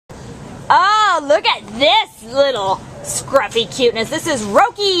look at this little scruffy cuteness. This is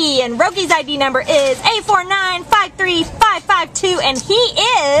Rocy, and Rocy's ID number is A4953552, and he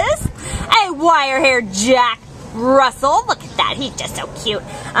is a wire-haired Jack Russell. Look at that, he's just so cute.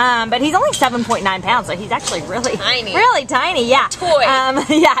 But he's only 7.9 pounds, so he's actually really tiny. Yeah, toy.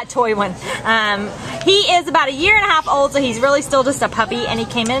 Yeah, a toy one. He is about 1.5 years old, so he's really still just a puppy, and he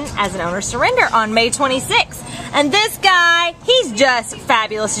came in as an owner surrender on May 26th. And this guy, he's just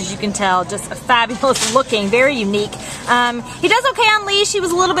fabulous, as you can tell, just fabulous looking, very unique. He does okay on leash. He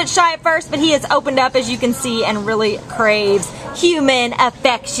was a little bit shy at first, but he has opened up, as you can see, and really craves human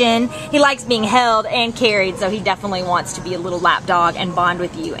affection. He likes being held and carried, so he definitely wants to be a little lap dog and bond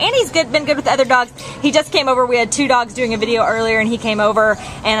with you. And he's been good with other dogs. He just came over. We had 2 dogs doing a video earlier, and he came over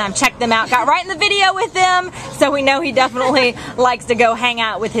and checked them out, got right in the video with them, so we know he definitely likes to go hang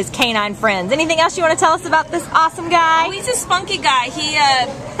out with his canine friends. Anything else you want to tell us about this awesome guy? Oh, he's a spunky guy. He's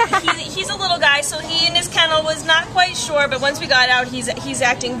a little guy, so he in his kennel was not quite sure, but once we got out, he's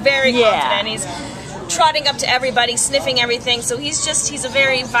acting very confident. He's trotting up to everybody, sniffing everything, so he's a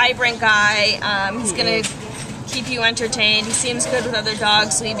very vibrant guy. He's gonna keep you entertained. He seems good with other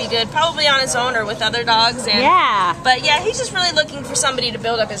dogs, so he'd be good probably on his own or with other dogs. And, but yeah, he's just really looking for somebody to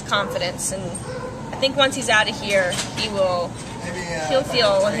build up his confidence, and I think once he's out of here, he'll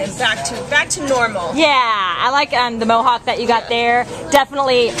feel back to normal. Yeah, I like the mohawk that you got there.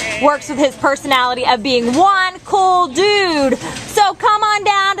 Definitely works with his personality of being one cool dude. So come on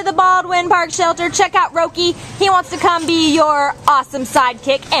down to the Baldwin Park Shelter. Check out Rocy. He wants to come be your awesome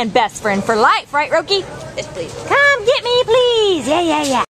sidekick and best friend for life. Right, Rocy? Yes, please. Come get me, please. Yeah.